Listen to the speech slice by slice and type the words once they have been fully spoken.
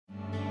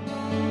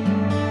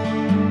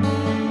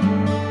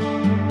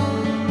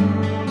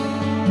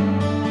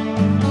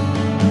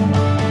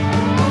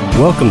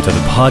Welcome to the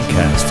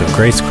podcast of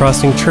Grace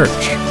Crossing Church,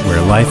 where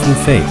life and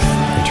faith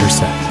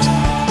intersect.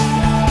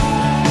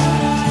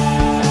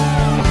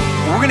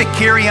 We're going to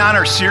carry on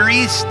our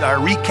series, our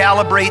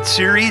RE-Calibrate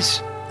series.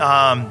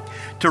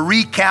 To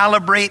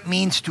recalibrate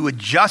means to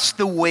adjust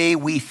the way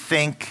we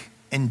think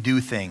and do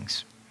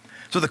things.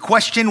 So the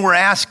question we're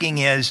asking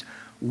is,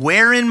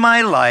 where in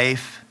my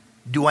life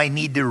do I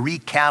need to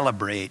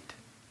recalibrate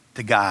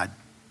to God?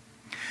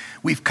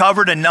 We've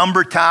covered a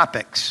number of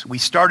topics. We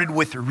started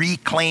with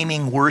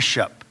reclaiming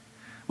worship.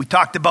 We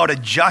talked about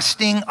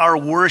adjusting our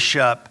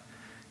worship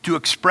to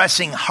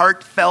expressing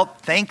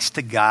heartfelt thanks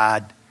to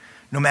God,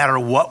 no matter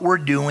what we're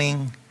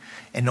doing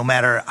and no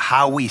matter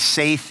how we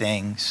say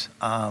things.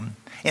 And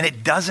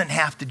it doesn't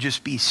have to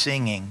just be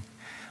singing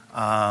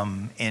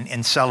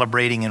and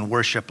celebrating and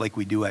worship like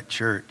we do at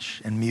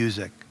church and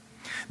music.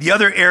 The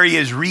other area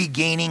is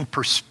regaining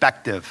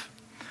perspective.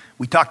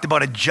 We talked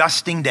about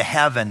adjusting to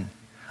heaven,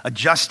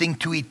 adjusting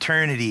to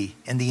eternity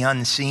and the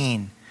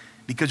unseen,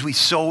 because we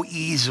so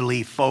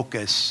easily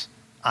focus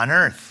on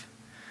earth.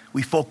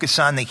 We focus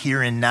on the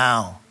here and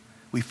now.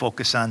 We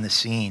focus on the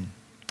seen.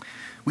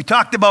 We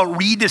talked about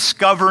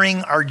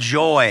rediscovering our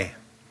joy.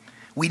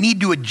 We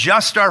need to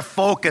adjust our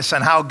focus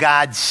on how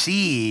God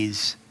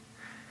sees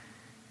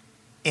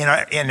in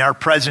our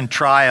present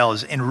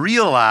trials and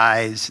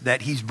realize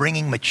that He's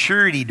bringing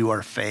maturity to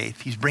our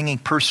faith. He's bringing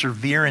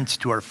perseverance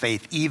to our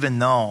faith, even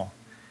though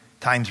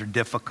times are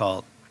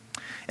difficult.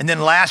 And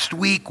then last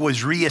week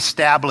was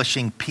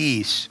reestablishing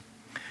peace,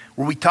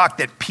 where we talked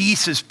that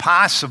peace is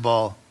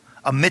possible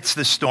amidst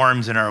the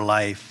storms in our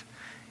life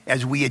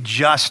as we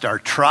adjust our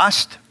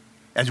trust,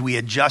 as we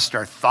adjust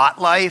our thought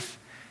life,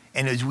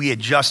 and as we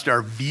adjust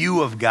our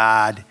view of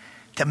God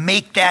to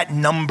make that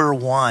number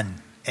one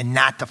and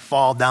not to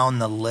fall down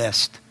the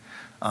list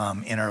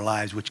in our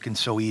lives, which can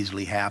so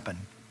easily happen.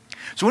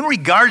 So in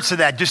regards to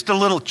that, just a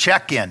little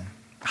check-in.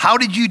 How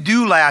did you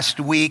do last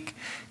week?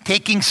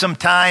 Taking some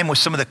time with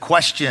some of the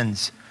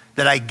questions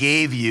that I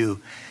gave you,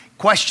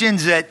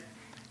 questions that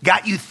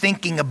got you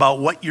thinking about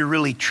what you're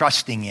really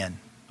trusting in,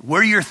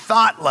 where your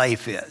thought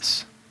life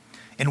is,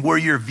 and where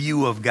your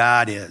view of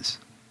God is.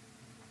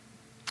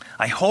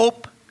 I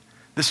hope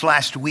this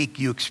last week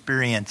you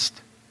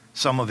experienced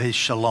some of His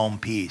shalom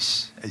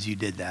peace as you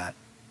did that.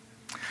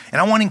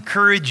 And I want to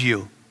encourage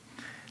you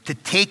to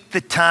take the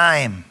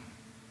time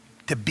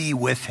to be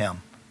with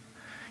Him.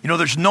 You know,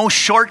 there's no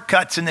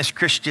shortcuts in this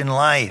Christian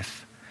life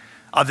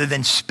other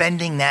than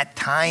spending that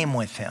time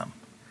with Him.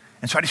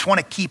 And so I just want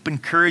to keep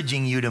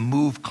encouraging you to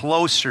move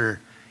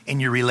closer in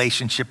your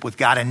relationship with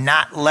God and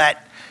not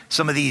let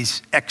some of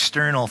these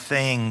external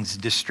things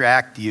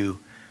distract you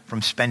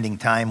from spending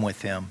time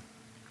with Him.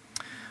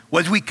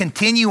 Well, as we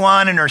continue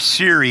on in our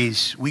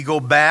series, we go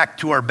back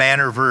to our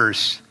banner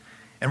verse,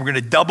 and we're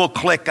going to double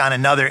click on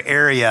another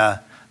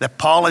area that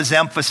Paul is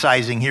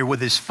emphasizing here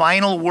with his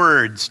final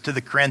words to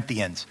the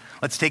Corinthians.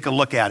 Let's take a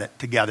look at it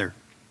together.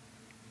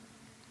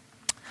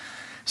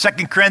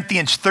 2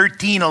 Corinthians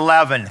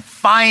 13:11.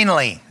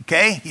 Finally,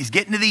 okay, he's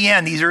getting to the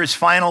end. These are his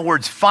final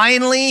words.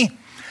 Finally,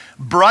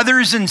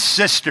 brothers and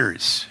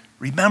sisters,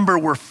 remember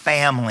we're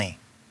family.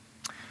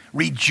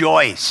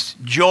 Rejoice,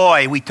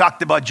 joy. We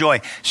talked about joy.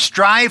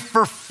 Strive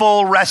for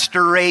full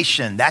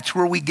restoration. That's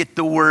where we get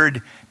the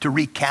word to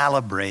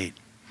recalibrate.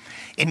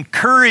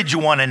 Encourage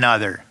one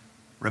another.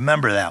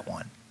 Remember that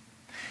one.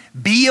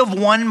 Be of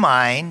one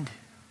mind.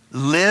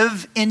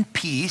 Live in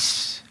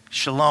peace.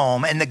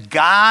 Shalom. And the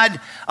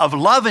God of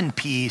love and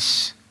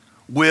peace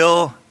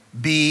will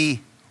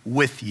be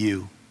with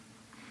you.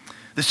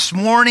 This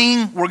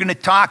morning, we're going to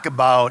talk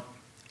about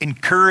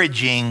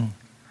encouraging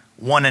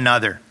one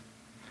another.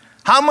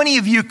 How many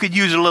of you could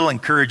use a little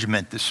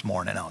encouragement this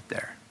morning out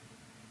there?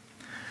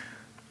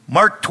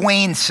 Mark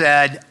Twain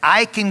said,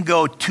 I can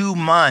go 2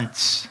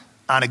 months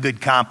on a good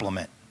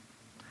compliment.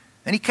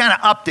 Then he kind of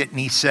upped it and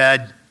he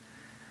said,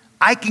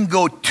 I can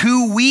go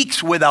 2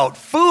 weeks without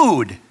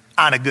food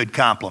on a good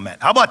compliment.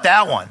 How about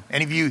that one?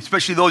 Any of you,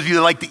 especially those of you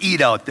that like to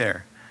eat out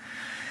there?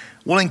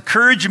 Well,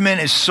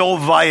 encouragement is so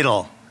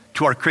vital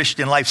to our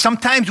Christian life.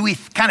 Sometimes we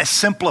kind of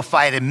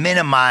simplify it and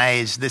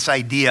minimize this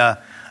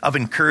idea of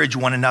encourage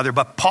one another.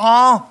 But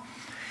Paul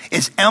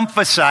is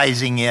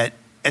emphasizing it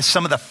as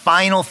some of the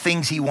final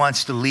things he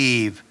wants to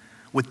leave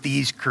with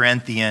these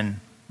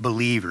Corinthian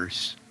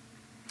believers.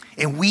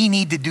 And we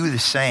need to do the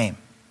same,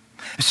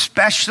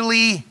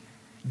 especially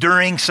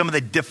during some of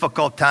the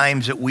difficult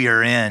times that we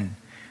are in.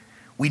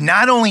 We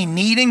not only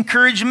need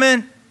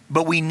encouragement,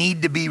 but we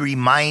need to be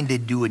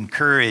reminded to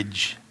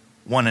encourage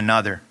one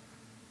another.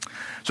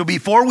 So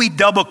before we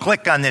double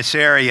click on this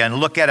area and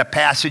look at a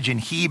passage in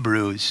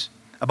Hebrews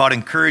about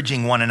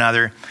encouraging one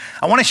another,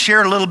 I want to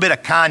share a little bit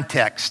of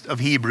context of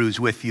Hebrews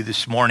with you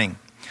this morning.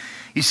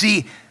 You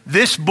see,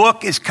 this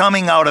book is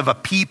coming out of a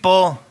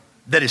people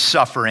that is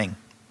suffering.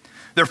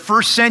 They're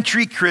first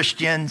century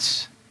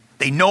Christians.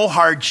 They know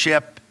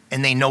hardship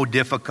and they know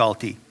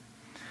difficulty.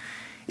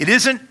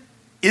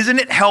 Isn't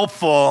it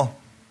helpful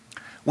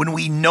when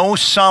we know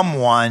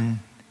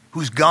someone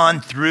who's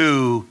gone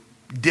through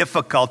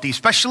difficulty,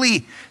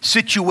 especially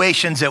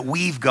situations that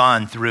we've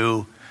gone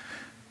through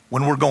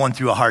when we're going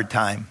through a hard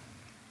time.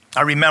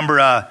 I remember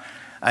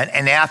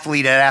an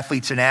athlete at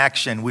Athletes in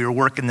Action. We were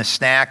working the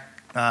snack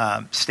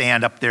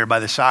stand up there by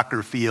the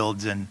soccer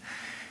fields, and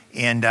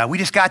we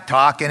just got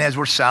talking as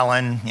we're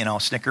selling,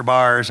 Snicker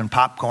bars and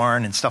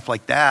popcorn and stuff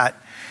like that.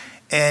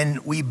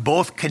 And we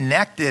both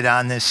connected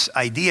on this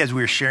idea as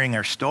we were sharing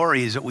our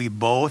stories that we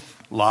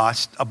both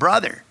lost a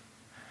brother.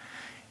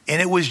 And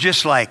it was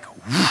just like,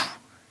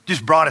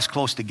 just brought us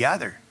close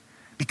together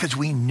because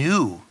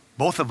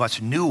both of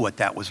us knew what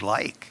that was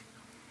like.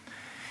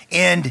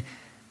 And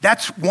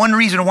that's one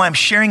reason why I'm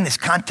sharing this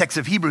context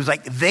of Hebrews.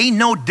 Like, they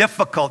know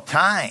difficult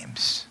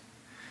times.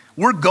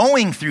 We're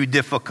going through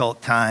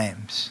difficult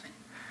times.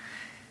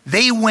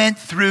 They went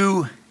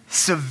through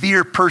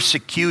severe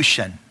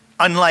persecution,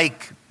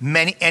 unlike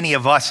any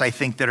of us, I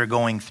think, that are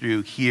going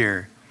through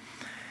here.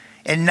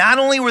 And not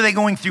only were they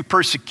going through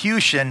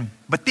persecution,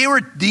 but they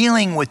were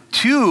dealing with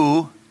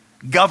 2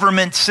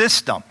 government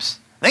systems.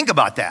 Think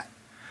about that.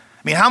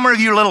 I mean, how many of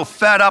you are a little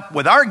fed up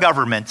with our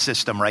government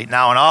system right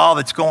now and all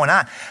that's going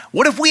on?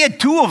 What if we had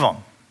 2 of them?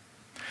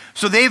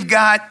 So they've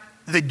got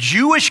the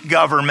Jewish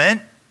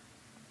government.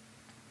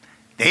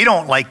 They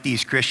don't like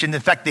these Christians.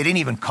 In fact, they didn't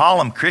even call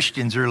them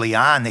Christians early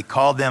on. They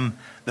called them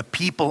the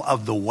people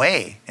of the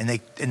way. And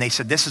they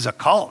said, this is a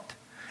cult.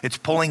 It's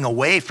pulling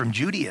away from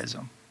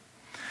Judaism.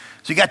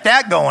 So you got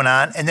that going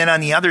on. And then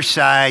on the other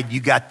side, you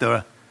got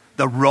the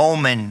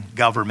Roman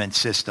government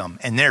system.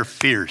 And they're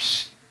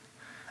fierce.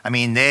 I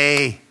mean,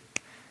 they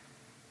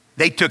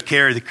took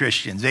care of the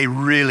Christians. They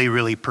really,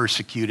 really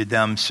persecuted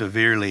them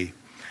severely.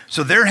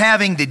 So they're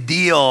having to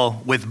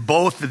deal with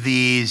both of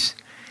these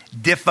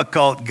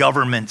difficult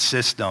government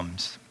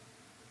systems.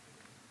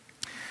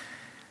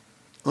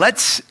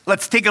 Let's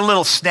take a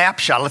little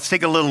snapshot. Let's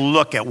take a little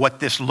look at what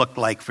this looked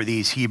like for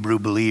these Hebrew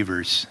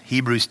believers.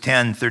 Hebrews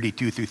 10,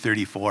 32 through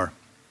 34.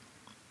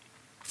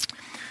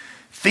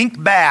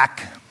 Think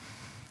back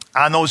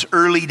on those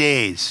early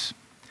days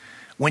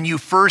when you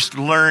first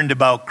learned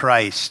about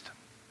Christ.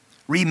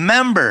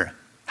 Remember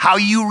how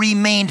you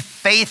remained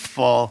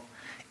faithful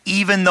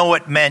even though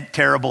it meant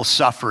terrible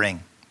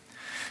suffering.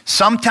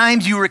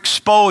 Sometimes you were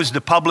exposed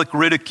to public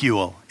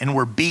ridicule and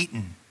were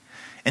beaten.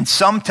 And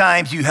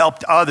sometimes you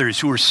helped others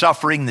who were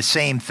suffering the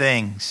same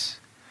things.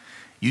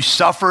 You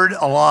suffered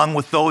along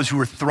with those who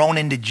were thrown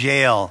into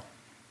jail.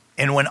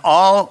 And when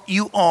all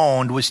you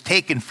owned was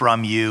taken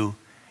from you,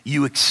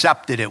 you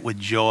accepted it with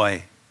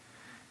joy.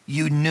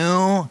 You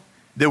knew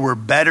there were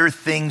better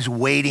things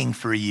waiting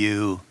for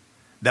you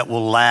that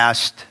will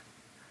last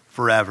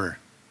forever.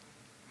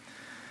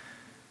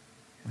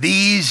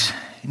 These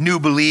new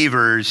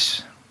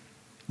believers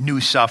knew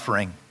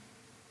suffering.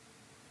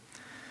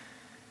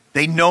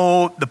 They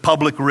know the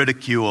public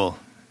ridicule.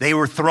 They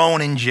were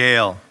thrown in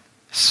jail.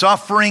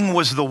 Suffering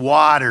was the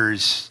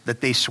waters that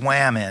they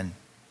swam in.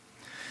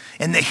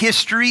 And the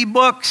history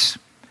books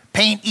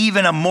paint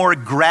even a more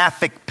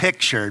graphic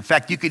picture. In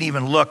fact, you can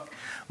even look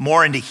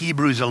more into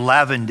Hebrews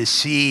 11 to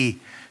see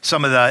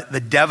some of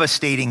the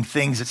devastating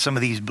things that some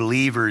of these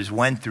believers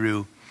went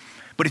through.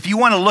 But if you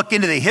want to look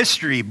into the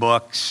history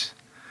books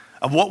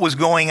of what was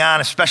going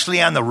on,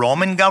 especially on the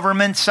Roman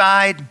government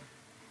side,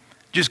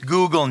 just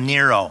Google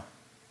Nero.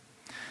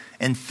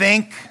 And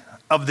think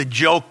of the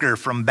Joker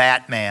from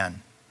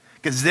Batman,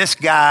 because this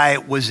guy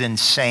was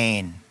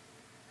insane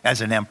as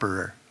an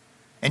emperor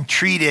and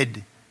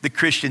treated the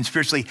Christians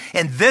fiercely.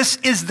 And this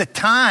is the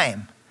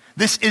time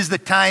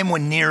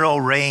when Nero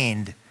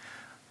reigned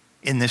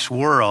in this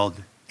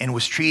world and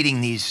was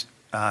treating these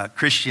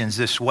Christians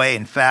this way.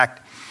 In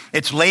fact,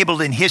 it's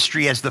labeled in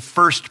history as the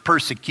first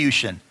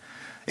persecution.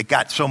 It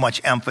got so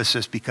much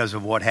emphasis because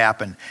of what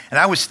happened. And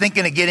I was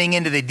thinking of getting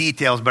into the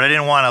details, but I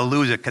didn't want to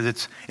lose it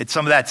because it's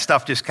some of that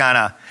stuff just kind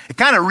of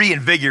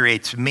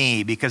reinvigorates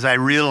me because I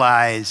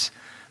realize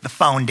the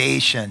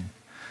foundation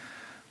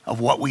of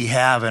what we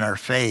have in our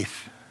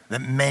faith,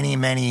 that many,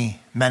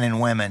 many men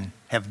and women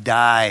have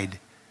died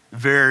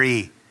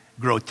very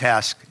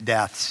grotesque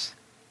deaths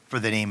for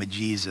the name of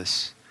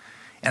Jesus.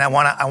 And I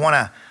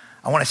want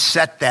to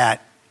set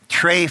that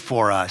tray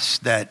for us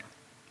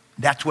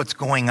that's what's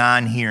going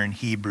on here in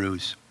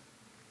Hebrews.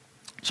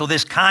 So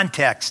this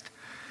context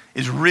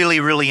is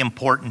really, really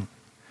important.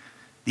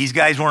 These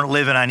guys weren't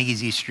living on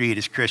easy street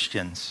as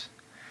Christians.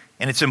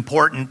 And it's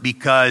important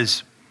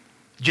because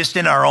just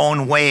in our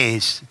own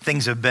ways,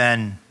 things have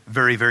been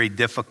very, very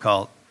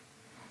difficult.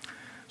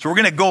 So we're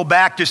going to go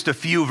back just a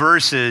few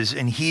verses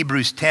in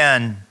Hebrews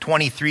 10,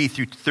 23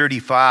 through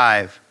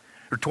 35,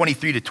 or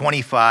 23 to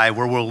 25,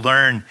 where we'll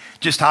learn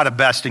just how to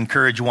best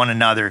encourage one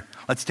another.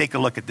 Let's take a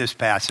look at this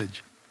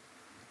passage.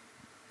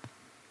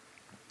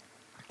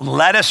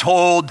 Let us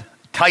hold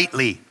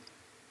tightly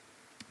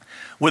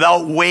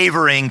without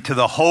wavering to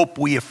the hope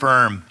we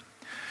affirm,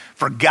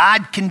 for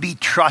God can be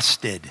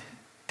trusted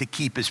to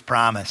keep his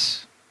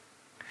promise.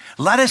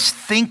 Let us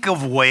think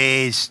of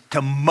ways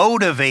to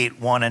motivate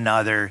one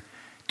another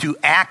to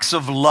acts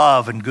of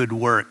love and good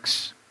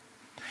works.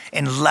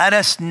 And let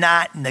us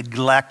not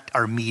neglect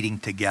our meeting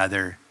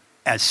together,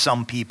 as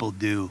some people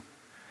do,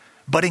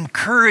 but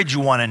encourage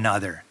one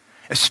another,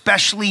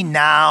 especially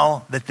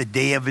now that the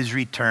day of his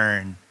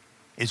return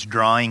is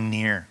drawing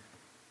near.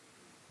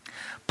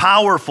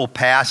 Powerful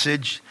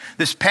passage.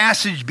 This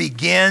passage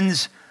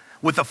begins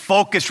with a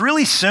focus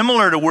really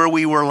similar to where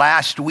we were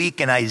last week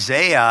in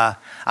Isaiah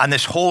on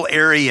this whole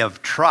area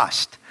of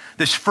trust.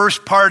 This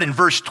first part in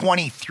verse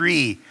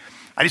 23,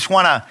 I just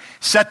want to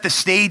set the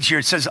stage here.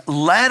 It says,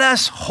 let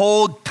us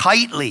hold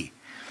tightly.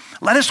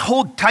 Let us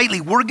hold tightly.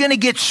 We're going to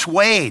get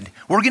swayed.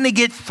 We're going to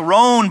get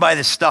thrown by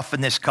the stuff in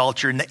this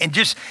culture and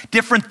just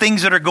different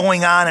things that are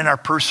going on in our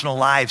personal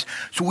lives.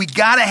 So we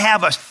got to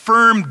have a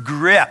firm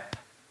grip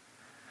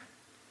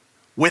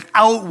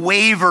without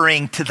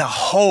wavering to the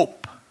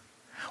hope.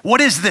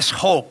 What is this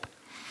hope?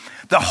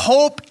 The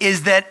hope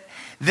is that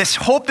this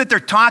hope that they're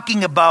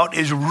talking about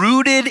is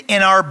rooted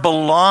in our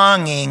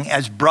belonging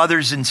as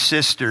brothers and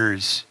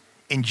sisters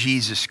in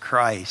Jesus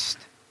Christ.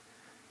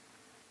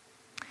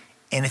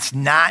 And it's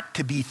not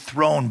to be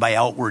thrown by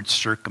outward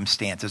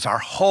circumstances. Our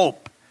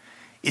hope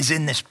is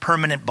in this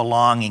permanent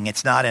belonging.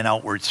 It's not in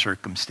outward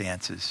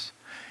circumstances.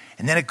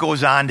 And then it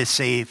goes on to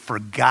say, for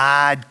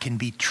God can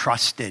be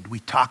trusted. We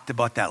talked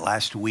about that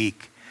last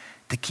week,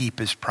 to keep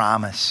his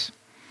promise.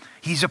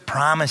 He's a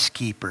promise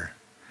keeper.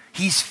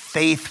 He's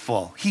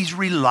faithful. He's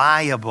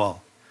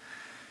reliable.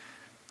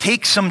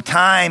 Take some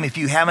time, if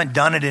you haven't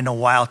done it in a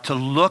while, to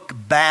look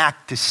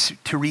back,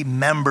 to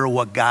remember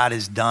what God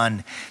has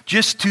done,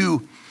 just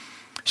to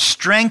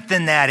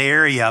strengthen that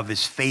area of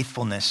his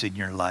faithfulness in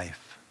your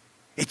life.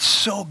 It's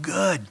so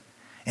good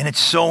and it's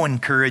so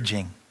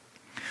encouraging.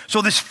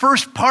 So this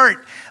first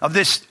part of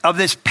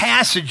this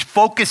passage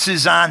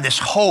focuses on this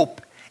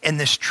hope and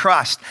this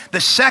trust. The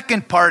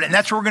second part, and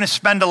that's where we're going to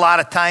spend a lot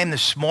of time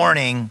this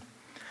morning,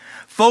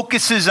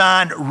 focuses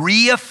on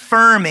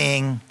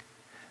reaffirming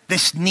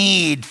this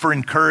need for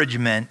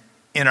encouragement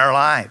in our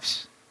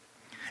lives,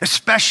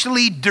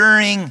 especially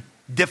during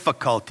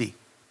difficulty.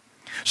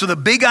 So the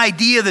big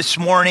idea this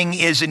morning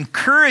is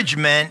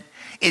encouragement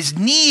is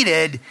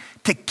needed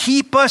to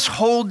keep us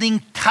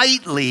holding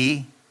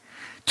tightly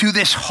to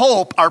this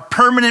hope, our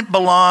permanent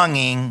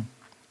belonging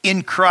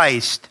in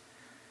Christ,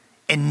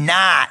 and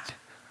not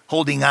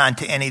holding on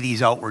to any of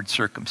these outward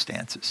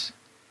circumstances.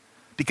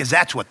 Because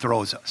that's what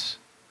throws us.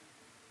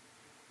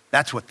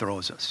 That's what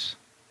throws us.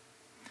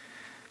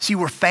 See,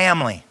 we're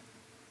family.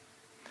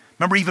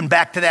 Remember, even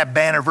back to that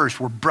banner verse,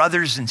 we're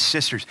brothers and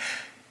sisters.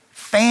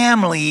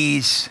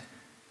 Families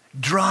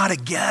draw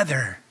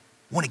together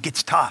when it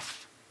gets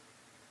tough.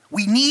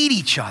 We need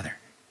each other.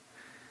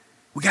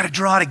 We got to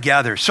draw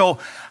together. So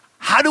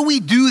how do we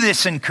do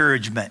this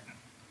encouragement?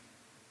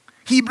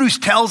 Hebrews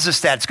tells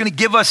us that. It's going to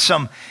give us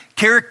some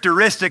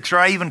characteristics, or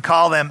I even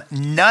call them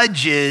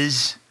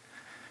nudges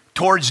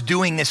towards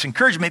doing this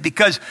encouragement,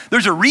 because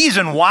there's a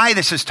reason why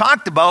this is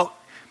talked about.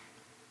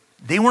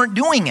 They weren't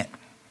doing it.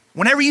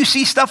 Whenever you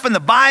see stuff in the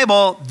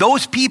Bible,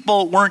 those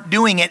people weren't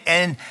doing it,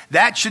 and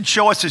that should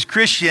show us as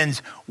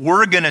Christians,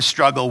 we're going to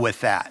struggle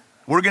with that.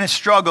 We're going to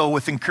struggle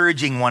with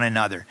encouraging one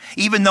another,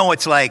 even though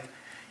it's like,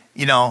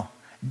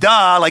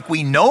 duh, like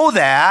we know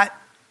that,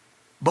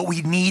 but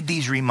we need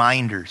these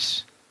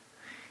reminders.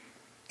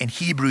 And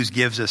Hebrews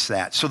gives us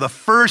that. So the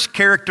first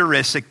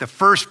characteristic, the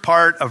first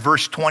part of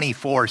verse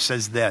 24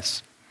 says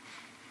this: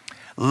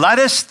 let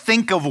us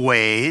think of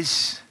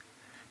ways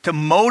to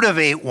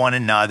motivate one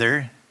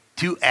another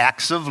to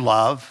acts of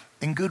love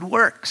and good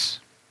works.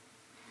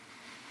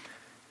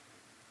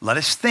 Let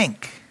us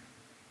think.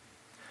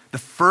 The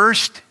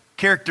first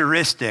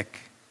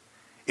characteristic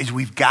is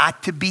we've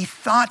got to be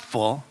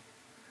thoughtful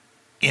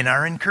in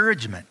our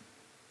encouragement.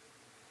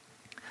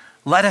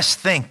 Let us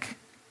think.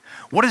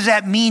 What does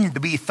that mean to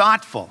be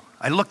thoughtful?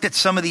 I looked at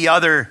some of the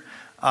other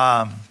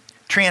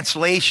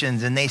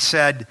translations, and they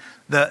said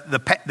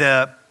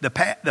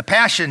the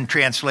Passion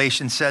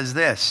Translation says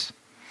this: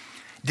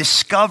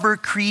 discover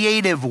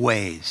creative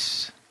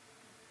ways.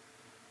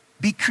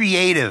 Be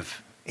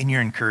creative in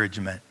your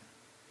encouragement.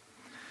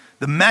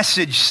 The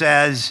Message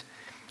says,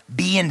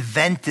 be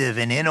inventive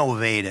and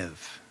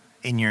innovative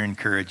in your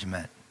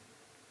encouragement.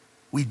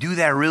 We do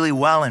that really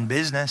well in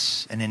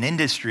business and in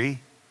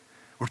industry.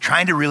 We're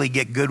trying to really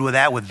get good with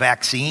that with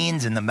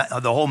vaccines and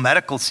the whole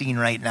medical scene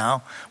right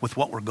now with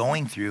what we're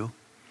going through.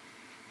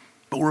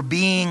 But we're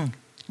being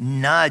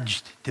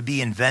nudged to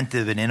be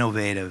inventive and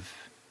innovative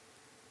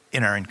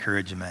in our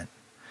encouragement.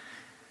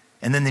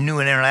 And then the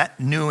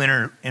New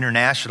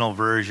International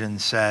Version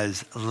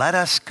says, let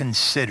us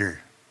consider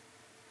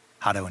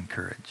how to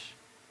encourage.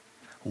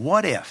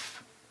 What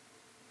if?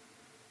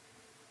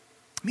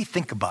 Let me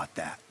think about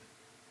that.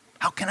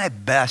 How can I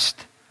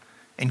best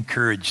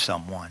encourage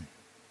someone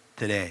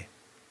today?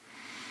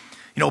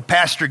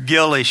 Pastor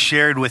Gill has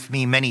shared with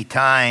me many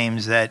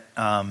times that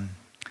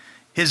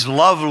his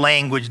love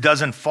language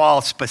doesn't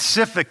fall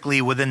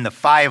specifically within the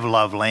 5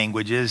 love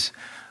languages,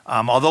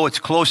 although it's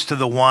close to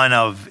the one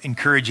of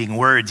encouraging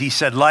words. He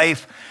said,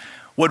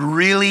 what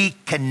really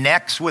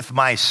connects with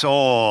my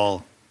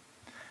soul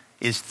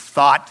is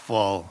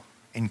thoughtful,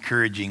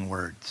 encouraging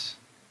words.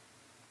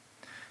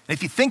 And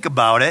if you think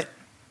about it,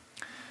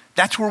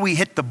 that's where we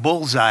hit the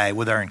bullseye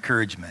with our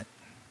encouragement.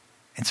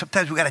 And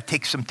sometimes we got to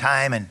take some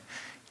time and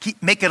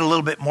make it a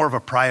little bit more of a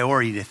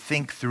priority to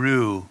think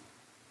through,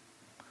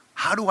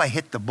 how do I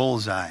hit the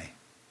bullseye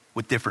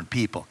with different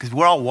people? Because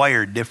we're all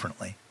wired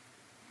differently.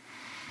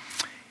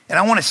 And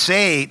I want to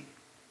say,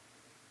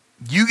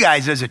 you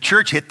guys as a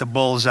church hit the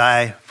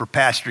bullseye for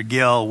Pastor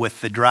Gill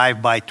with the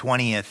drive-by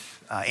 20th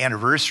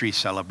anniversary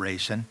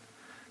celebration.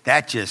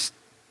 That just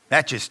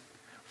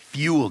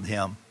fueled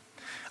him.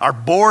 Our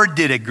board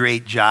did a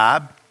great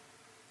job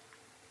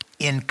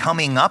in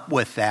coming up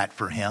with that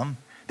for him.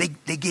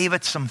 They gave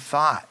it some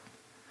thought.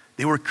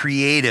 They were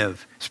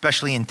creative,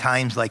 especially in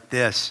times like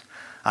this,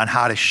 on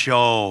how to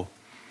show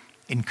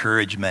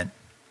encouragement.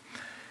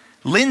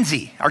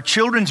 Lindsay, our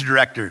children's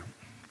director,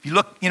 if you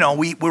look,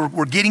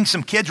 we're getting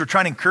some kids. We're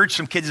trying to encourage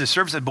some kids to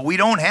services, but we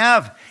don't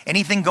have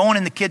anything going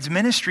in the kids'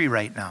 ministry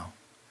right now.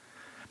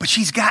 But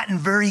she's gotten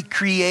very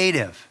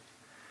creative.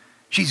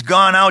 She's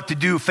gone out to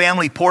do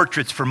family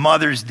portraits for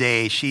Mother's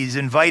Day. She's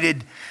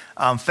invited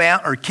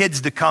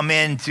kids to come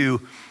in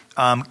to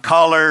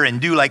color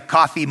and do like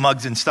coffee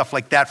mugs and stuff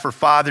like that for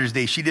Father's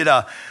Day. She did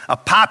a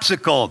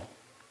popsicle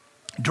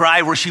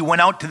drive where she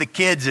went out to the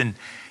kids and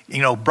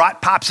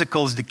brought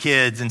popsicles to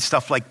kids and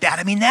stuff like that.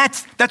 I mean,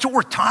 that's what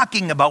we're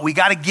talking about. We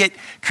got to get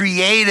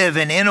creative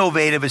and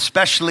innovative,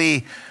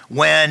 especially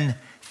when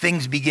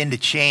things begin to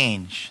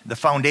change. The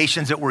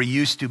foundations that we're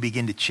used to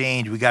begin to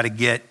change. We got to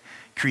get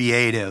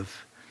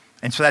creative.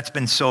 And so that's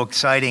been so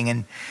exciting.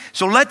 And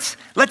so let's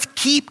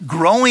keep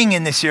growing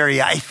in this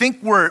area. I think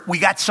we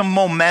got some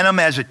momentum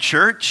as a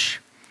church,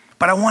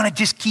 but I want to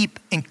just keep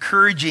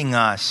encouraging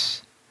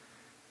us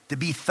to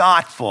be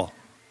thoughtful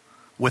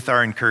with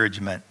our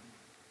encouragement.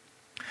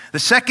 The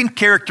second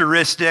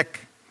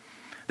characteristic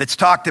that's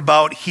talked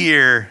about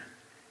here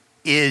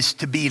is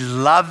to be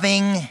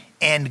loving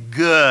and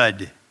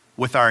good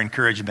with our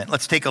encouragement.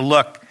 Let's take a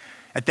look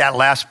at that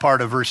last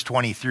part of verse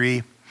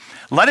 23.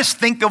 Let us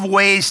think of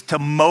ways to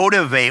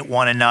motivate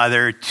one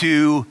another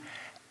to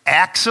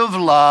acts of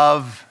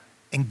love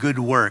and good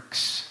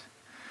works.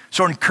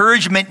 So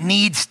encouragement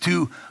needs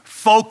to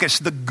focus.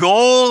 The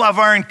goal of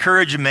our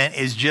encouragement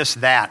is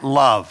just that,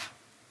 love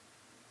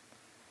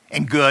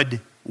and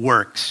good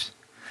works.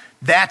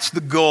 That's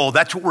the goal.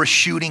 That's what we're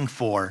shooting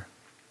for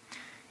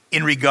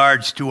in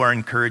regards to our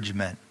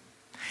encouragement.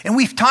 And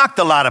we've talked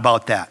a lot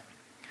about that.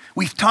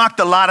 We've talked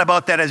a lot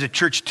about that as a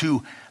church,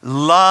 to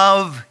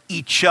love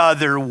each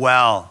other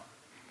well.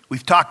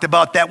 We've talked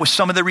about that with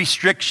some of the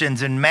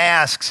restrictions and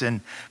masks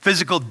and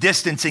physical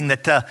distancing,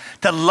 that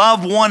to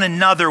love one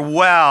another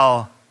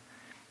well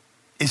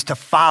is to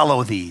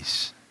follow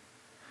these,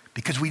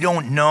 because we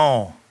don't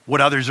know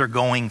what others are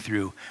going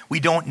through.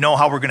 We don't know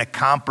how we're going to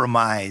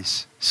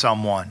compromise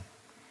someone.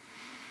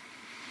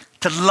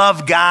 To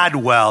love God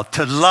well,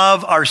 to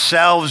love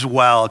ourselves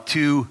well,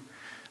 to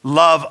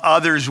love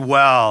others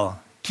well.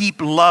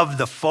 Keep love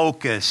the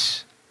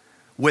focus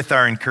with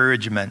our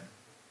encouragement.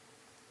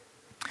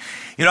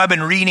 I've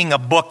been reading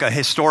a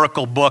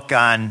historical book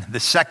on the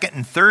 2nd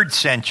and 3rd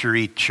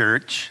century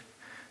church.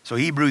 So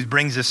Hebrews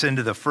brings us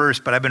into the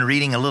first, but I've been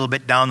reading a little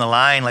bit down the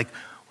line, like,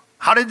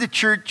 how did the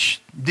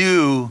church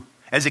do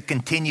as it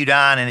continued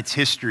on in its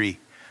history,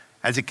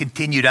 as it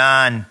continued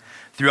on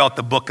throughout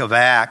the book of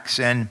Acts?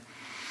 And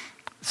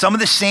some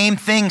of the same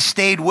things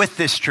stayed with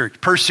this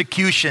church.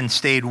 Persecution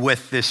stayed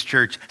with this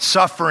church.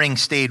 Suffering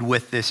stayed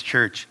with this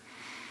church.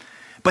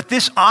 But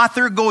this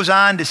author goes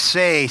on to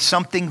say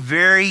something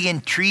very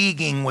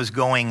intriguing was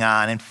going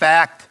on. In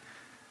fact,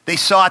 they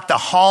saw it the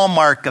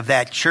hallmark of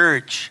that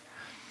church.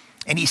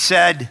 And he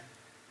said,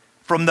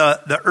 from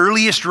the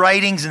earliest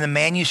writings and the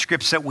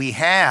manuscripts that we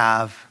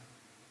have,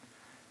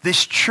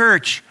 this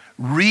church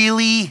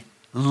really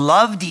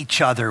loved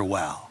each other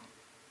well.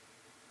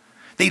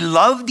 They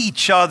loved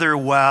each other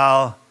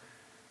well,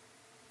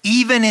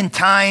 even in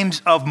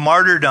times of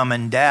martyrdom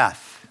and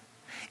death.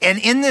 And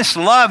in this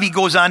love, he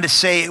goes on to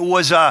say, it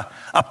was a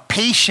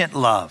patient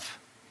love.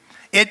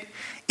 It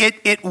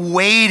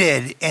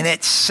waited and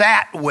it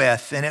sat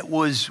with and it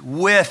was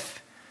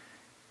with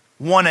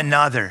one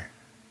another.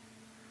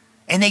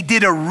 And they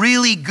did a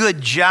really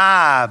good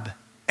job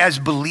as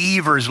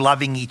believers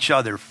loving each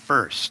other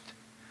first,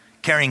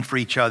 caring for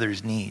each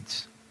other's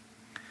needs.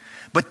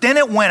 But then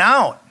it went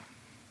out.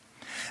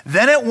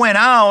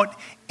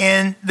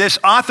 And this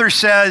author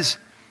says,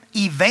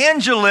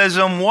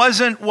 evangelism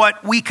wasn't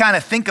what we kind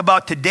of think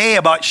about today,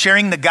 about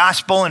sharing the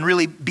gospel and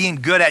really being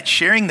good at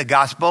sharing the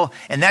gospel,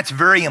 and that's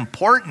very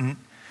important.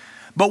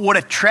 But what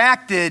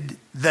attracted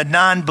the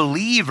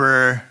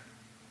non-believer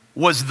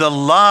was the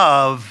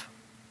love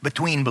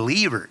between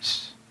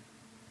believers.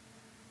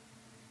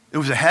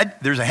 There's a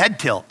head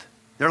tilt.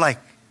 They're like,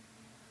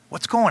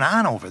 what's going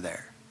on over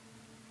there?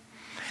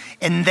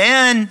 And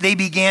then they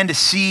began to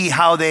see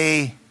how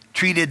they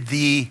treated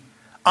the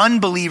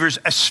unbelievers,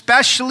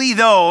 especially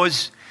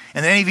those,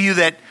 and any of you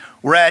that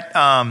were at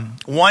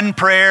One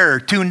Prayer or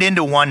tuned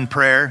into One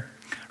Prayer,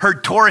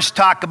 heard Taurus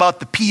talk about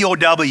the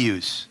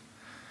POWs,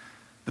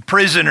 the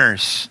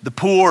prisoners, the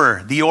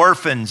poor, the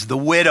orphans, the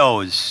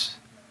widows,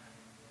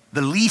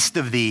 the least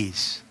of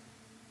these.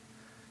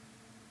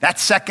 That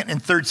 2nd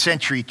and 3rd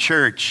century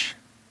church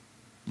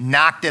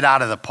knocked it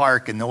out of the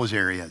park in those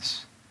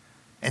areas.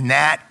 And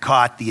that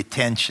caught the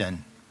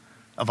attention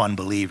of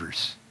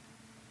unbelievers.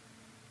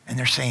 And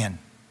they're saying,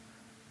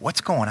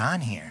 what's going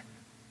on here?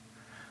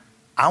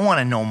 I want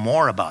to know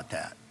more about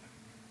that.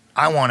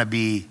 I want to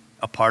be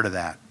a part of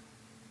that.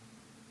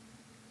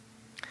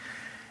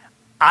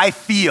 I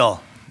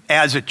feel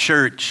as a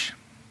church,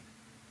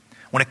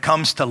 when it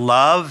comes to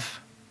love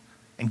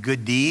and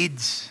good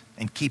deeds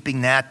and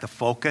keeping that the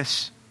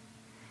focus,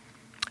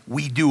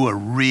 we do a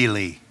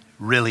really,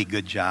 really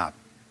good job.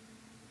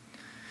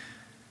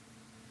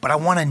 But I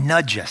want to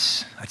nudge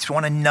us. I just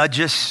want to nudge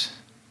us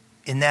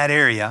in that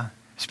area,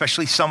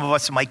 especially some of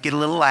us that might get a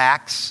little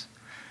lax,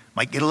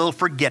 might get a little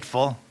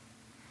forgetful,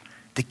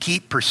 to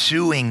keep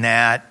pursuing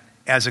that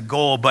as a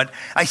goal. But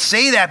I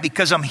say that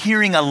because I'm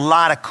hearing a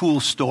lot of cool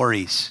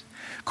stories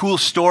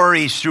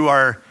through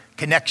our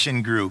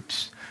connection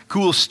groups,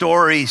 cool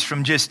stories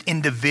from just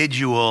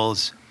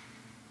individuals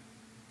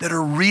that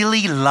are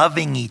really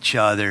loving each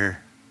other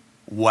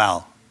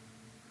well.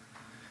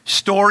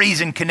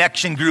 Stories in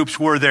connection groups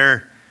where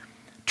they're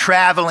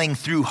traveling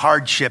through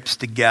hardships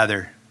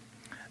together.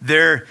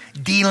 They're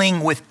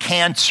dealing with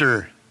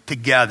cancer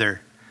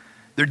together.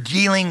 They're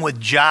dealing with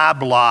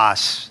job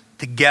loss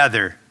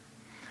together.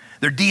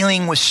 They're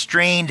dealing with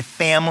strained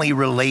family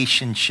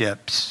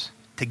relationships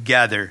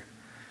together.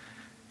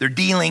 They're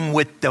dealing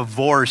with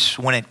divorce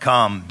when it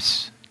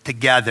comes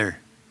together.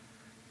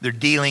 They're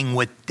dealing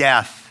with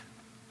death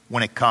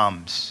when it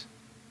comes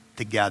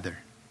together.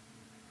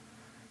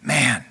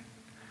 Man,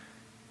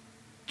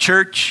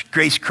 church,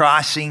 Grace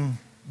Crossing,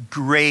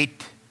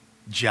 great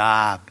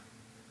job.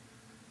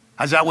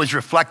 As I was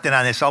reflecting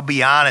on this, I'll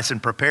be honest,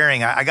 and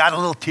preparing, I got a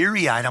little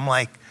teary-eyed. I'm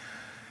like,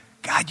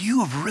 God,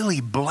 you have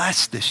really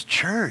blessed this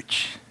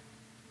church.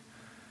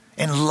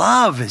 And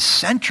love is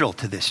central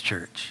to this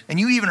church. And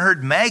you even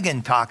heard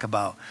Megan talk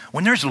about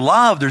when there's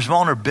love, there's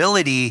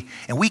vulnerability,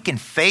 and we can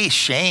face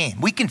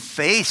shame. We can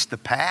face the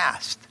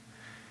past.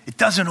 It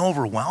doesn't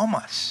overwhelm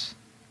us.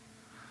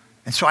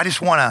 And so I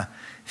just want to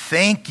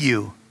thank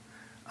you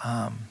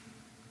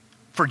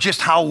for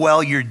just how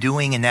well you're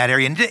doing in that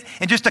area.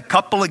 And just a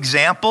couple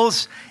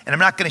examples, and I'm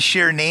not going to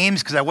share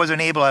names because I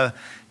wasn't able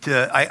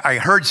I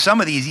heard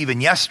some of these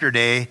even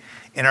yesterday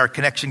in our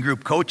connection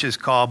group coaches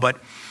call, but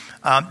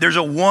there's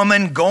a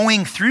woman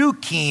going through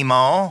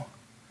chemo,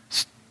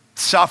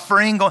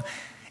 suffering,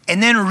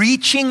 and then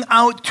reaching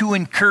out to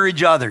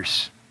encourage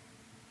others,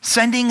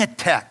 sending a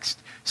text,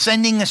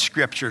 sending a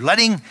scripture,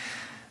 letting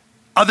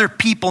other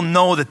people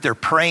know that they're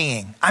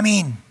praying. I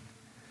mean,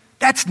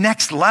 that's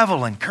next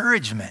level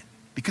encouragement.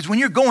 Because when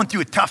you're going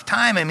through a tough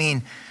time,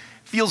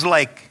 feels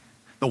like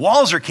the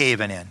walls are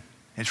caving in.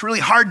 It's really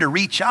hard to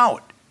reach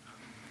out.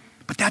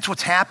 But that's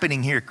what's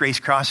happening here at Grace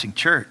Crossing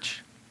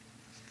Church.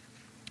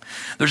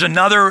 There's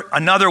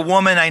another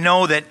woman I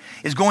know that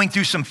is going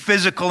through some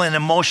physical and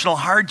emotional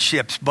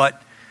hardships,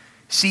 but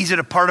sees it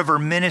a part of her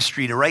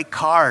ministry to write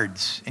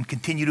cards and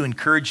continue to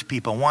encourage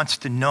people, wants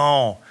to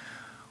know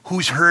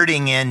who's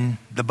hurting in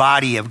the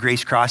body of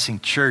Grace Crossing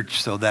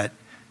Church so that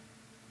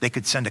they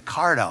could send a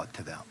card out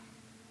to them,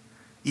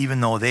 even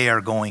though they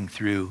are going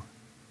through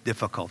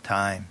difficult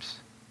times.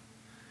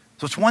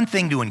 So it's one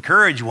thing to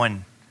encourage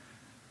when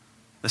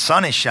the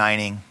sun is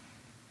shining.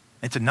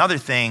 It's another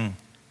thing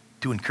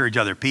to encourage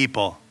other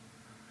people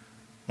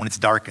when it's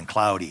dark and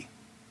cloudy,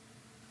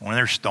 when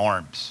there's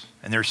storms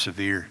and they're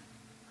severe.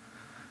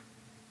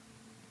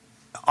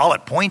 All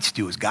it points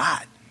to is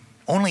God.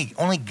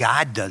 Only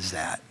God does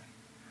that.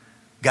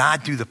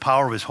 God, through the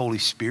power of his Holy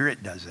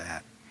Spirit, does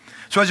that.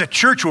 So as a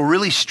church, we're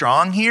really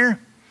strong here,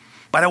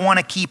 but I want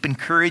to keep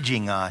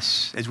encouraging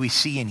us, as we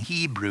see in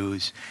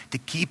Hebrews, to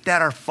keep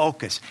that our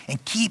focus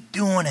and keep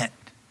doing it.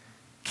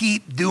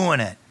 Keep doing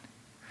it.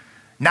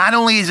 Not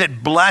only is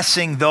it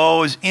blessing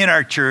those in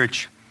our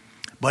church,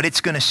 but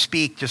it's going to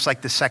speak just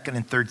like the 2nd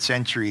and 3rd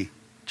century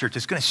church.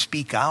 It's going to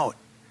speak out.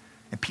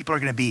 And people are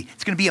going to be,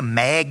 it's going to be a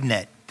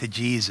magnet to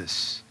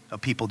Jesus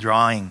of people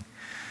drawing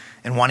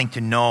and wanting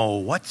to know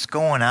what's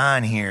going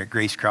on here at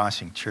Grace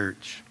Crossing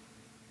Church.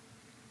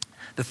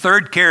 The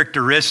third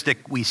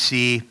characteristic we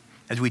see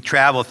as we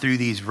travel through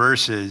these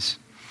verses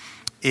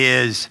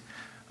is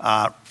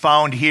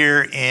found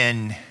here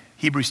in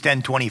Hebrews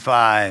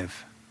 10:25.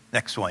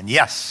 Next one,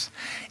 yes.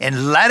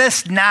 And let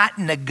us not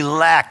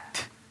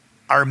neglect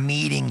our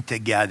meeting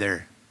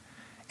together,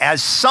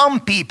 as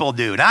some people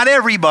do. Not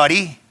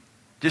everybody,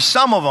 just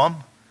some of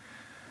them,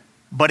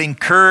 but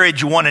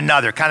encourage one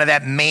another. Kind of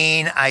that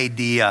main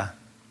idea.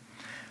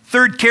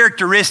 Third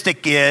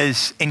characteristic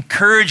is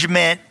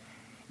encouragement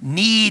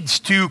needs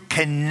to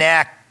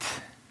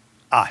connect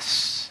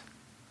us.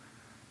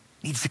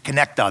 Needs to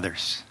connect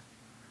others,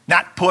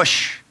 not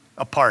push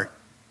apart.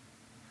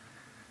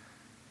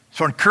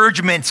 So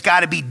encouragement's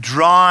got to be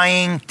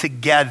drawing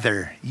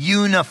together,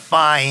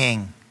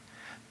 unifying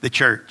the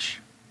church.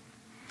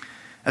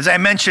 As I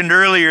mentioned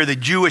earlier, the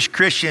Jewish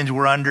Christians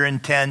were under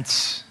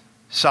intense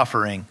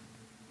suffering.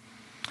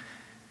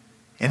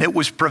 And it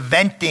was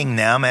preventing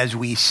them, as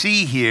we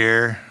see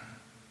here,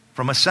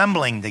 from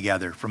assembling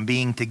together, from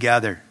being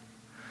together.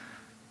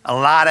 A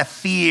lot of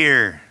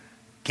fear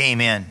came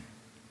in.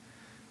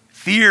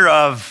 Fear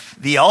of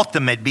the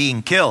ultimate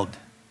being killed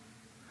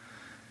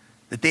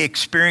that they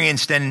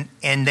experienced, and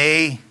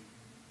they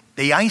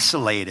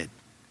isolated.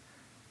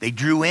 They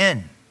drew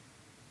in.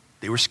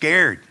 They were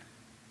scared.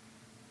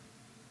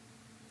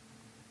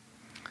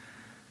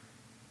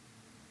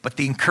 But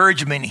the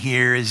encouragement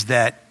here is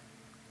that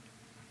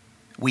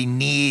we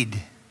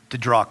need to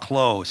draw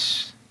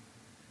close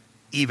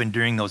even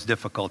during those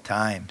difficult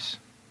times.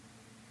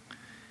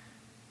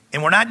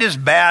 And we're not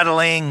just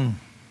battling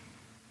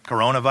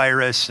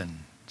coronavirus and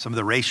some of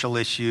the racial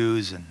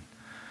issues and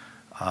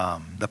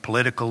the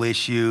political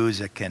issues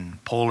that can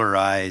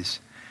polarize.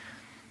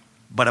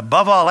 But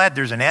above all that,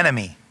 there's an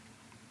enemy.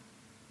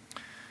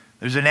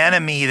 There's an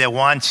enemy that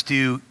wants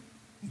to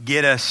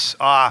get us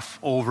off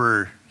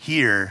over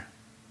here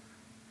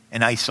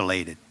and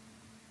isolated.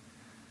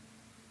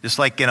 Just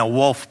like in a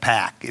wolf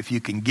pack, if you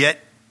can get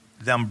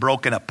them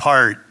broken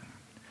apart,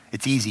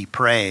 it's easy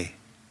prey.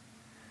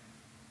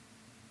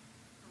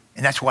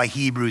 And that's why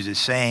Hebrews is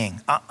saying,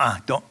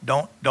 don't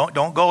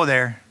go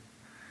there.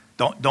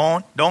 Don't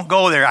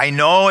go there. I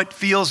know it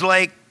feels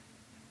like,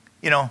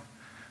 the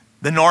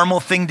normal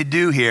thing to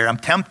do here. I'm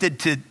tempted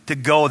to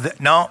go.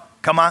 No,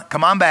 come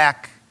on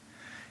back.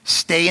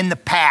 Stay in the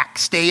pack.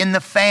 Stay in the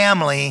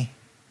family.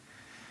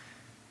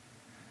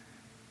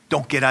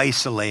 Don't get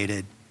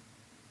isolated.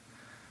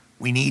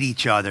 We need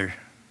each other.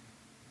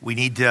 We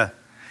need to,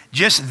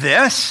 just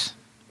this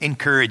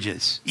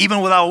encourages,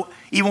 even without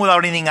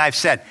anything I've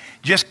said.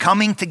 Just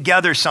coming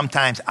together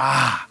sometimes,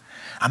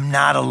 I'm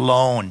not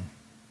alone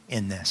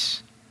in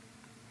this.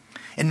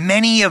 And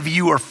many of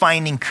you are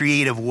finding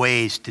creative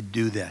ways to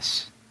do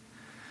this.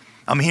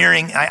 I'm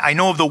hearing, I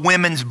know of the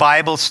women's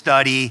Bible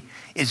study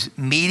is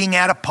meeting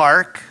at a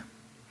park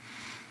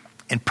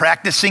and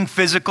practicing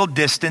physical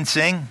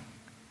distancing.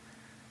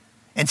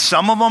 And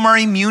some of them are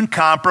immune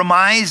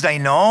compromised, I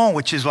know,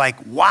 which is like,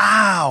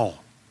 wow.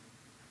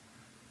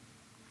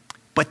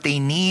 But they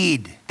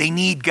need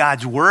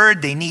God's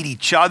word. They need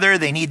each other.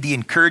 They need the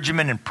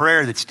encouragement and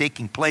prayer that's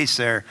taking place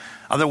there.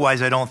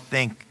 Otherwise, I don't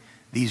think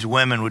these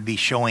women would be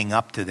showing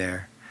up to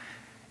there.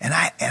 And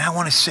I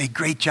want to say,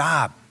 great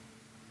job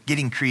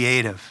getting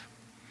creative.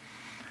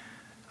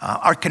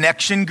 Our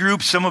connection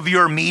group, some of you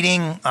are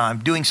meeting,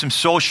 doing some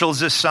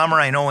socials this summer.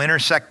 I know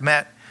Intersect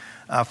met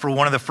for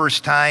one of the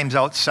first times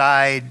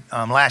outside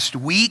last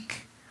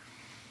week.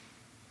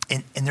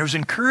 And there's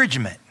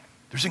encouragement.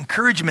 There's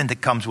encouragement that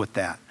comes with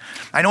that.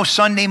 I know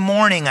Sunday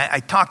morning, I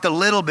talked a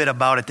little bit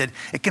about it, that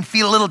it can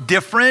feel a little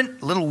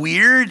different, a little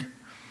weird,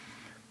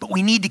 but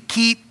we need to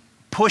keep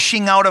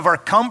pushing out of our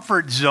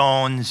comfort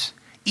zones,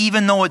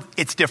 even though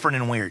it's different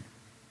and weird.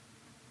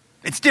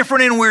 It's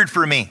different and weird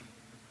for me.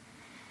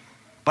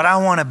 But I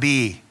want to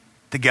be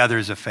together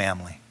as a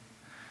family.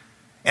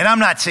 And I'm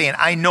not saying,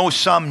 I know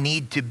some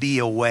need to be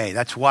away.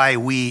 That's why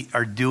we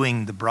are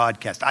doing the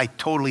broadcast. I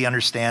totally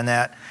understand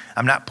that.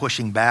 I'm not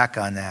pushing back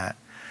on that.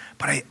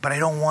 But I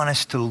don't want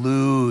us to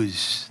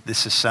lose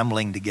this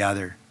assembling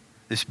together,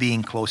 this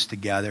being close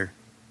together.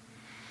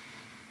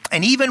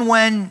 And even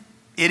when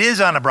it is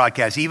on a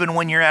broadcast, even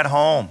when you're at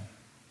home,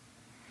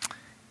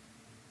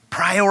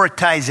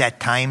 prioritize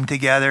that time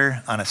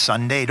together on a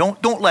Sunday.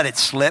 Don't let it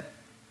slip.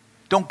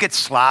 Don't get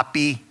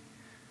sloppy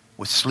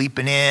with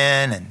sleeping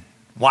in and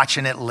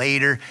watching it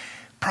later.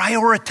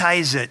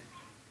 Prioritize it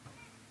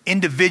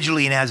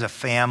individually and as a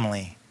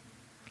family.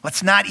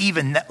 Let's not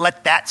even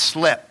let that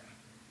slip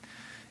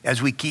as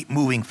we keep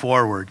moving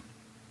forward.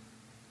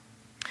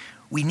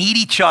 We need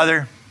each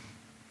other.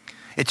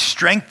 It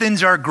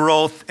strengthens our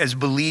growth as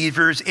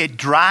believers. It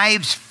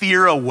drives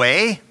fear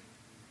away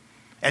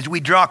as we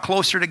draw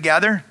closer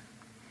together.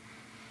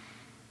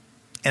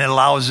 And it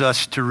allows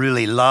us to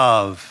really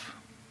love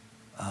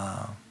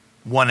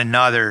one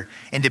another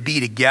and to be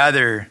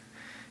together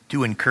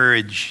to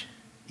encourage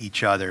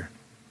each other.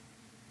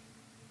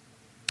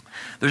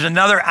 There's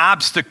another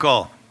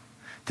obstacle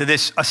to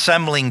this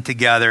assembling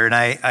together, and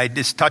I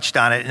just touched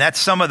on it, and that's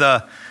some of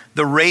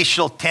the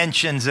racial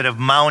tensions that have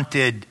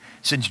mounted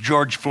since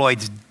George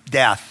Floyd's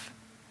death,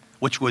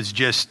 which was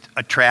just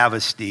a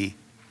travesty.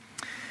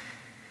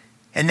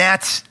 And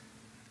that's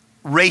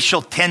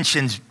racial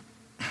tensions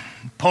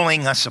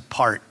pulling us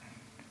apart.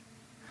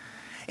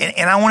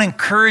 And I want to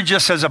encourage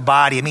us as a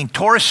body. I mean,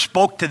 Torres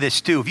spoke to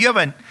this too. If you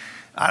haven't,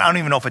 I don't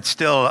even know if it's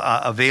still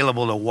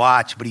available to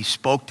watch, but he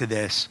spoke to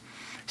this,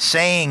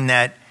 saying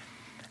that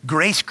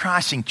Grace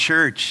Crossing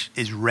Church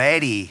is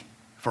ready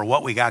for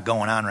what we got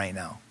going on right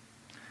now.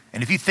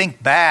 And if you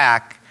think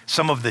back,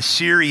 some of the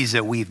series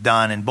that we've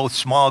done in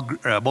both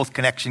both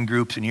connection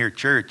groups and here at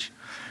church,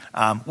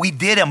 we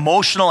did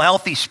emotional,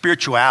 healthy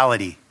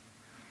spirituality.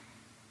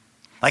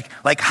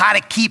 Like how to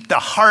keep the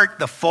heart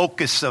the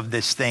focus of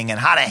this thing and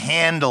how to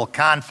handle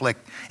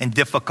conflict in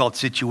difficult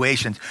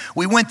situations.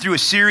 We went through a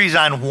series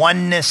on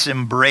oneness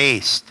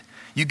embraced.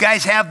 You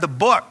guys have the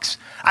books.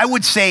 I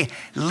would say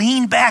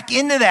lean back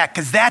into that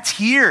because that's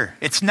here.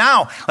 It's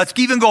now. Let's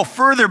even go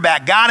further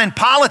back. God and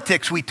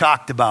politics we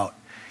talked about.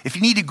 If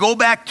you need to go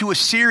back to a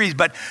series,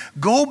 but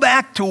go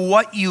back to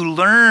what you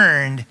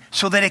learned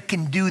so that it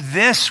can do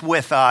this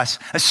with us,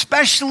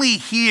 especially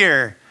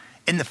here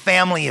in the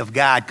family of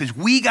God, because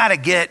we got to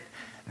get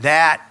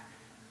that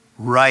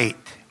right.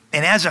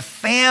 And as a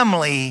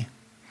family,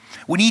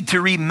 we need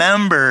to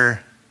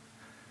remember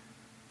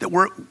that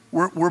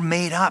we're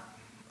made up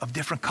of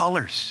different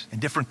colors and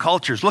different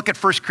cultures. Look at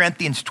 1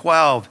 Corinthians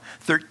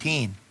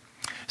 12:13.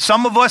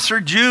 Some of us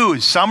are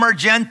Jews, some are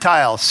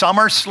Gentiles, some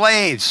are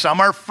slaves, some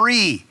are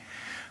free.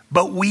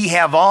 But we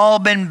have all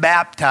been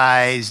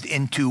baptized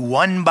into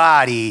one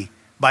body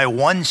by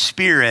one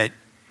Spirit,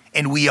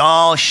 and we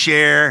all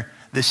share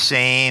the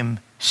same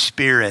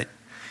Spirit.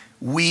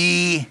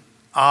 We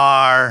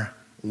are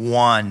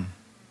one.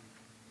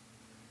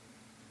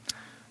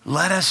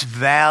 Let us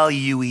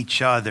value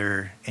each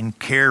other and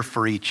care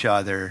for each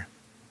other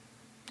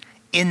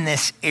in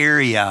this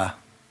area.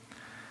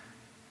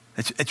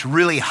 It's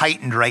really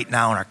heightened right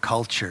now in our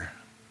culture.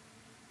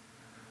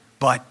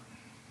 But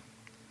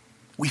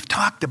we've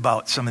talked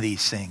about some of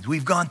these things.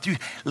 We've gone through.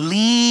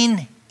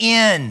 Lean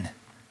in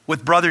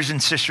with brothers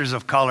and sisters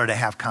of color to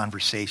have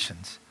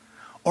conversations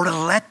or to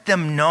let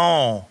them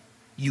know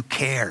you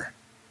care.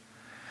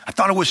 I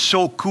thought it was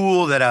so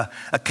cool that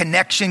a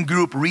connection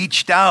group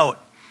reached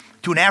out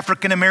to an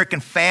African-American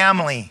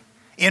family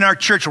in our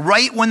church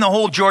right when the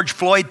whole George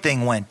Floyd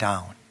thing went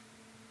down.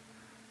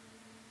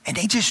 And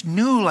they just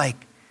knew, like,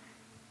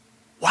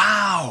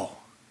 wow,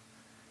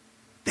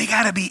 they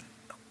got to be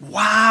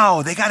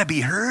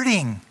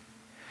hurting.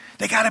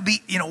 They got to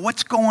be,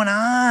 what's going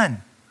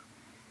on?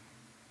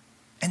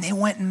 And they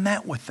went and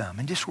met with them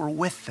and just were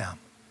with them.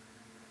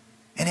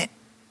 And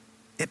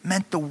it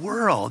meant the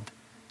world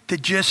to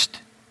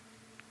just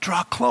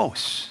draw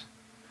close,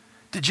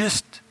 to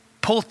just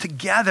pull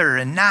together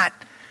and not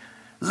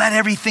let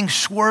everything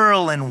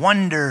swirl and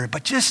wonder,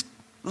 but just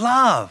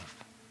love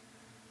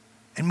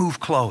and move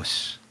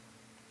close.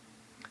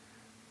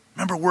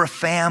 Remember, we're a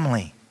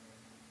family.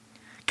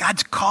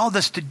 God's called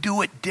us to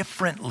do it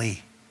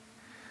differently.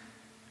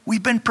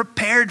 We've been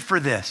prepared for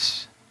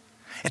this.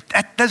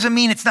 That doesn't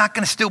mean it's not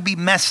going to still be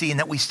messy and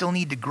that we still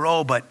need to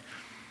grow, but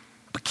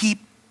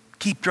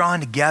keep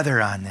drawing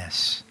together on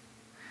this.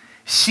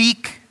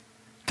 Seek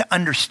to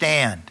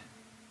understand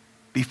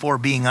before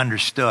being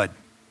understood.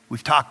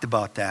 We've talked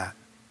about that.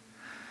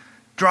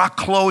 Draw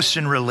close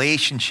in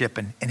relationship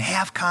and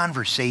have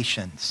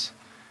conversations.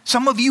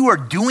 Some of you are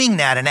doing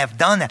that and have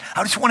done that.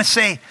 I just want to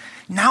say,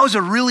 now is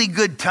a really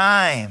good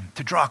time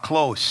to draw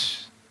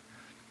close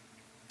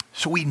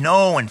so we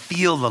know and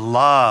feel the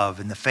love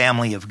in the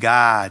family of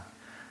God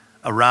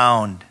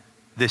around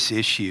this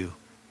issue.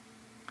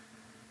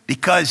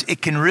 Because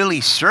it can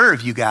really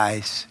serve, you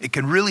guys. It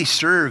can really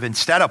serve,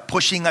 instead of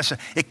pushing us,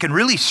 it can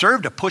really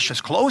serve to push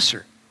us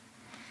closer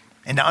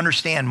and to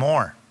understand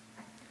more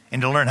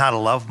and to learn how to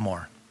love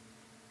more.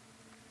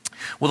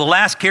 Well, the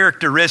last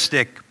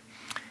characteristic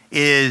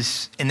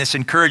is, in this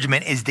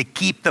encouragement, is to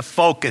keep the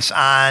focus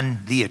on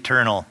the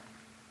eternal.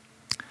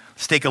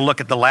 Let's take a look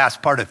at the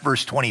last part of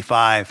verse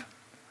 25.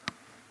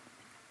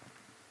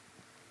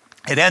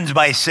 It ends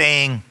by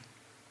saying,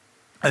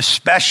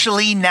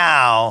 especially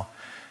now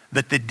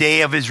that the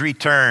day of his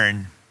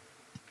return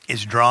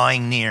is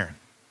drawing near.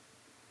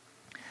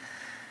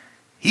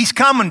 He's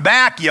coming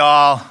back,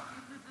 y'all.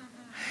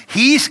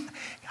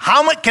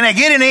 How much can I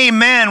get an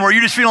amen where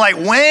you're just feeling like,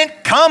 when?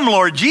 Come,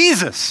 Lord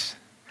Jesus.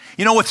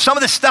 With some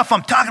of the stuff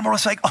I'm talking about,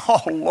 it's like,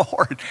 oh,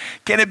 Lord,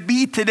 can it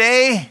be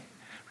today?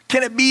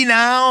 Can it be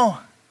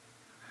now?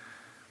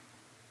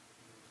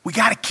 We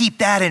got to keep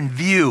that in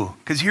view,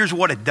 because here's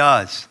what it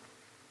does.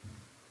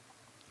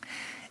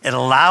 It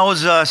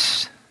allows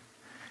us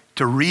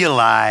to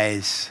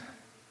realize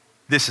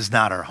this is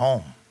not our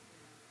home.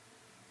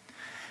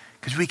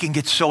 Because we can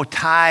get so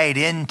tied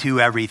into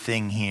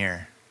everything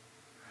here.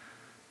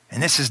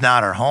 And this is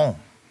not our home.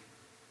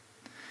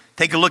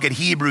 Take a look at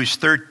Hebrews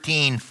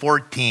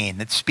 13:14.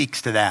 That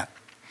speaks to that.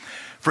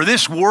 For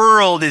this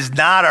world is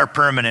not our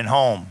permanent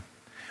home.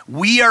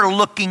 We are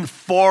looking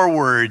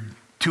forward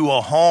to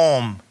a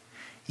home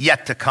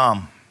yet to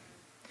come.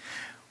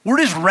 We're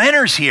just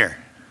renters here.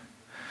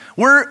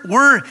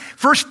 We're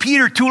 1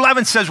 Peter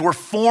 2:11 says we're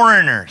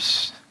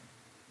foreigners.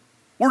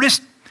 We're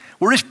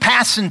just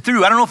passing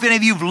through. I don't know if any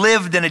of you have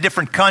lived in a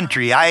different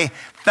country. I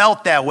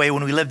felt that way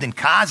when we lived in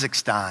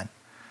Kazakhstan.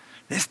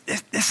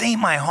 This ain't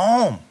my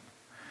home.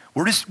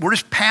 We're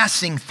just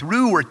passing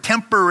through. We're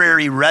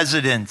temporary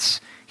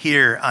residents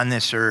here on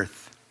this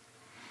earth.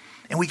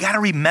 And we got to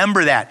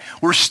remember that.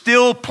 We're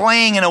still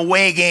playing an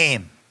away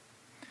game.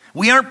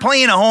 We aren't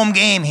playing a home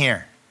game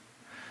here.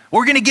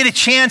 We're going to get a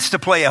chance to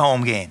play a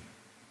home game.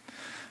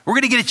 We're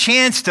going to get a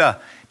chance to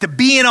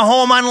be in a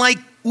home unlike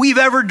we've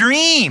ever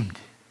dreamed.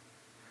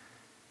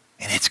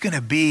 And it's going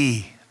to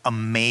be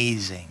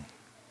amazing.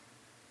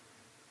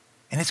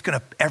 And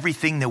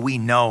everything that we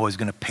know is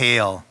going to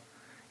pale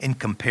in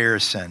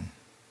comparison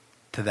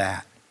to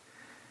that.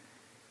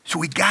 So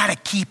we got to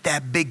keep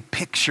that big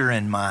picture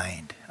in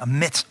mind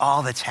amidst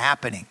all that's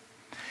happening.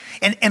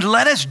 And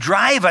let us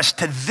drive us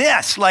to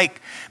this.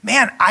 Like,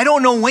 man, I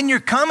don't know when you're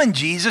coming,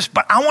 Jesus,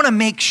 but I want to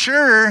make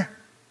sure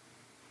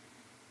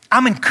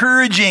I'm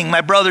encouraging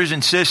my brothers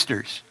and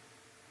sisters.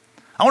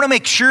 I want to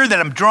make sure that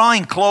I'm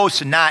drawing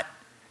close and not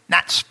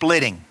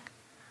splitting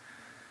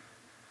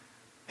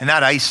and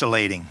not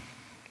isolating.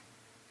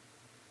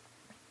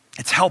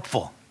 It's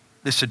helpful,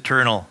 this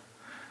eternal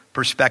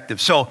perspective.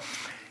 So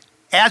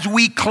as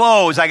we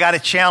close, I got a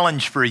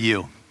challenge for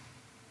you.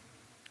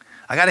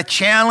 I got a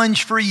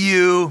challenge for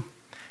you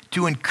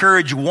to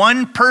encourage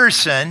one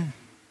person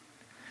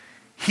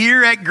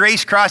here at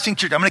Grace Crossing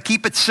Church. I'm going to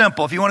keep it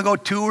simple. If you want to go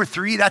 2 or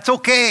 3, that's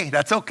okay.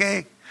 That's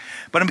okay.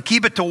 But I'm going to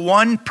keep it to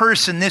one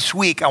person this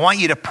week. I want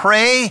you to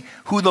pray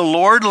who the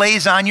Lord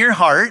lays on your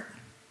heart.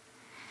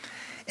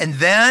 And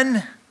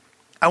then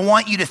I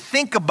want you to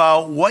think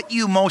about what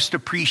you most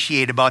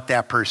appreciate about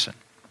that person.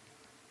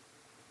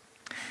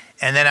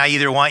 And then I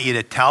either want you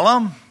to tell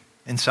them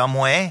in some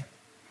way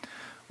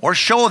or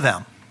show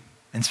them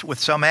with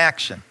some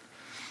action.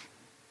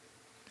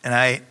 And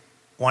I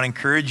want to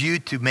encourage you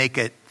to make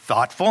it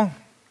thoughtful,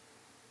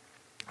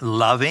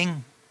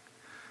 loving,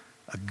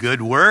 a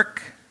good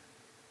work,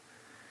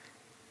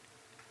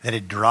 that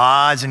it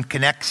draws and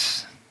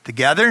connects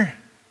together,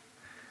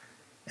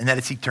 and that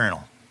it's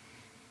eternal.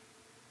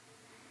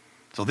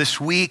 So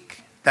this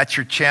week, that's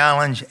your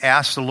challenge.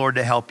 Ask the Lord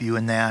to help you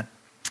in that.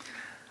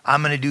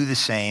 I'm going to do the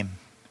same.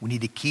 We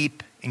need to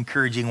keep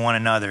encouraging one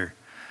another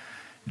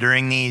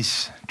during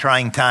these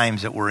trying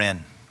times that we're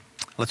in.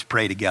 Let's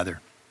pray together.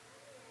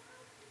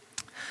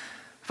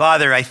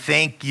 Father, I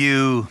thank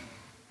you,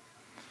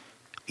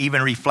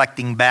 even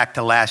reflecting back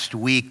to last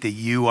week, that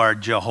you are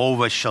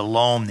Jehovah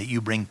Shalom, that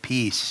you bring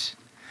peace.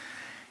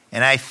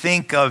 And I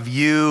think of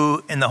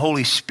you and the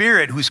Holy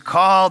Spirit, who's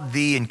called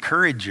the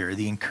encourager,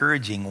 the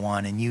encouraging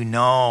one, and you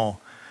know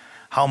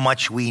how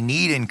much we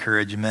need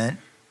encouragement,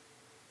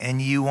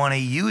 and you want to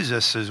use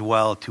us as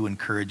well to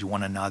encourage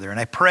one another. And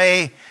I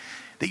pray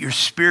that your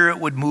Spirit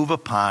would move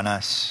upon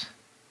us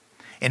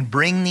and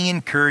bring the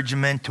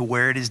encouragement to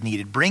where it is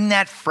needed. Bring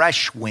that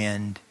fresh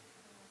wind.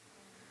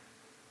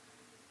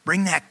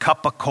 Bring that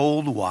cup of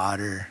cold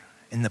water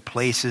in the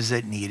places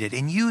that need it.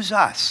 And use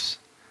us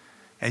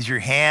as your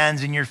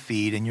hands and your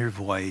feet and your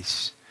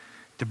voice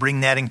to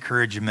bring that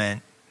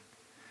encouragement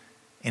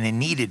in a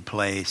needed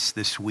place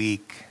this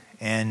week.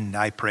 And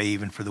I pray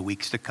even for the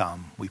weeks to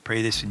come. We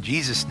pray this in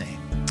Jesus' name.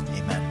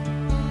 Amen.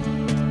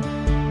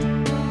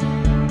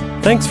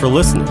 Thanks for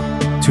listening.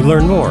 To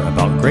learn more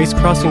about Grace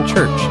Crossing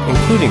Church,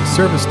 including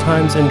service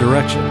times and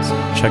directions,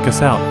 check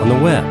us out on the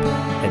web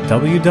at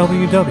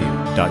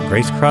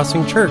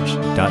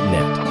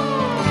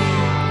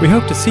www.gracecrossingchurch.net. We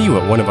hope to see you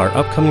at one of our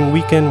upcoming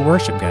weekend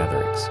worship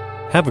gatherings.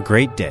 Have a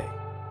great day.